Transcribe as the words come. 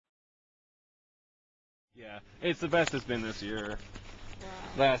Yeah, it's the best it's been this year. Wow.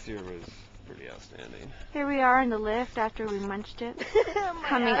 Last year was pretty outstanding. Here we are in the lift after we munched it.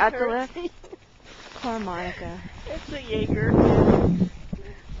 Coming up the lift. Poor Monica. It's a Jaeger.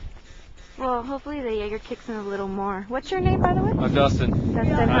 Well, hopefully the Jaeger kicks in a little more. What's your name, by the way? I'm Dustin.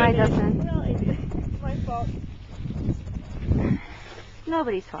 Dustin. Hi, Dustin. Well, it's my fault.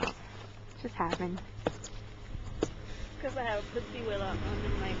 Nobody's fault. It just happened. Because I have a pussy wheel on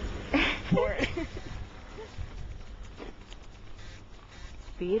my board.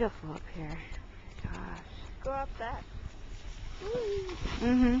 Beautiful up here. Gosh. Go up that.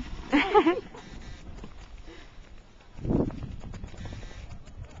 Mhm.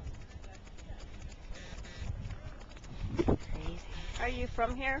 Crazy. Are you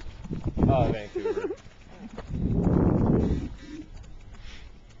from here? Oh, Vancouver.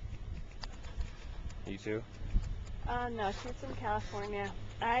 You too? No, she's from California.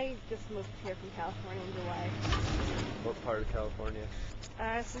 I just moved here from California in July. What part of California?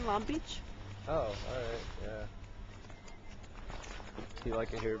 It's in Long Beach. Oh, alright, yeah. You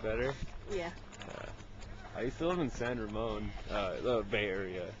like it here better? Yeah. I used to live in San Ramon, the Bay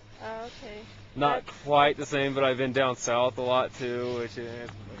Area. Oh, okay. Not quite the same, but I've been down south a lot too, which is...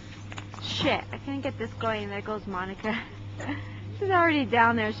 Shit, I can't get this going. There goes Monica. She's already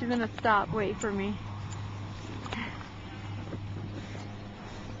down there. She's gonna stop, wait for me.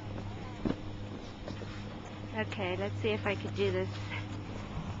 Okay, let's see if I could do this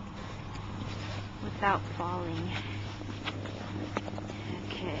without falling.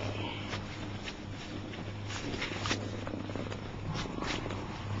 Okay.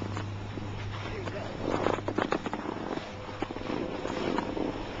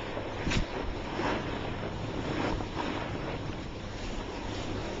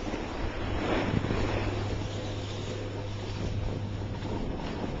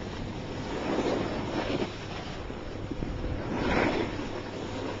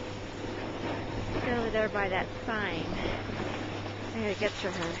 Over there by that sign. I gotta get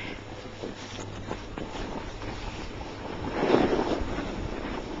to her.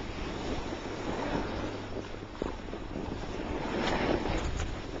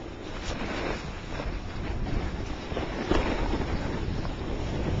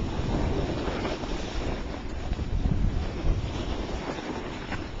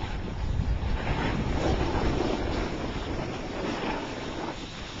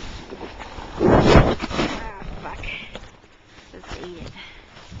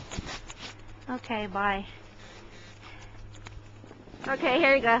 Okay, bye. Okay,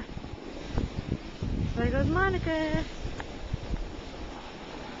 here you go. There goes Monica.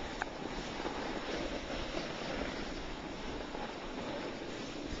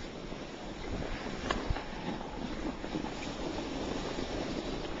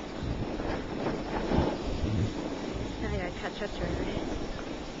 I gotta catch up to her.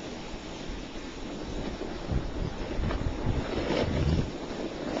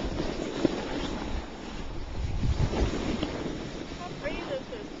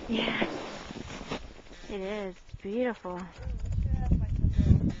 Yeah, it is. It's beautiful. We should have like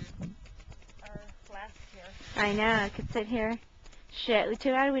our flask here. I know, I could sit here. Shit,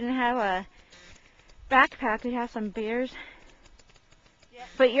 too bad we didn't have a backpack. We'd have some beers. Yeah.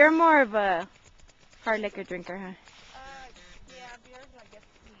 But you're more of a hard liquor drinker, huh? Yeah, beers I guess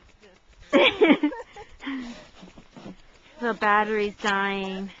need this. The battery's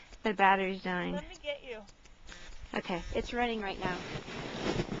dying. The battery's dying. Let me get you. Okay, it's running right now.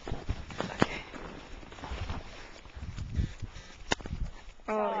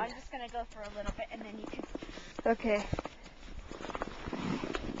 So I'm just gonna go for a little bit and then you can. Okay.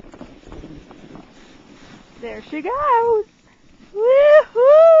 There she goes.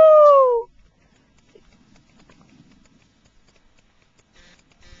 Woohoo!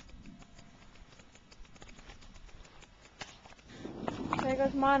 There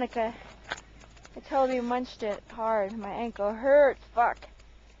goes Monica. I totally munched it hard. My ankle hurts. Fuck.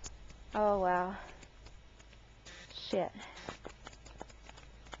 Oh wow. Shit.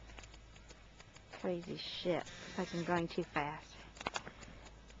 Crazy shit. Like I'm going too fast.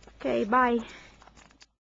 Okay, bye.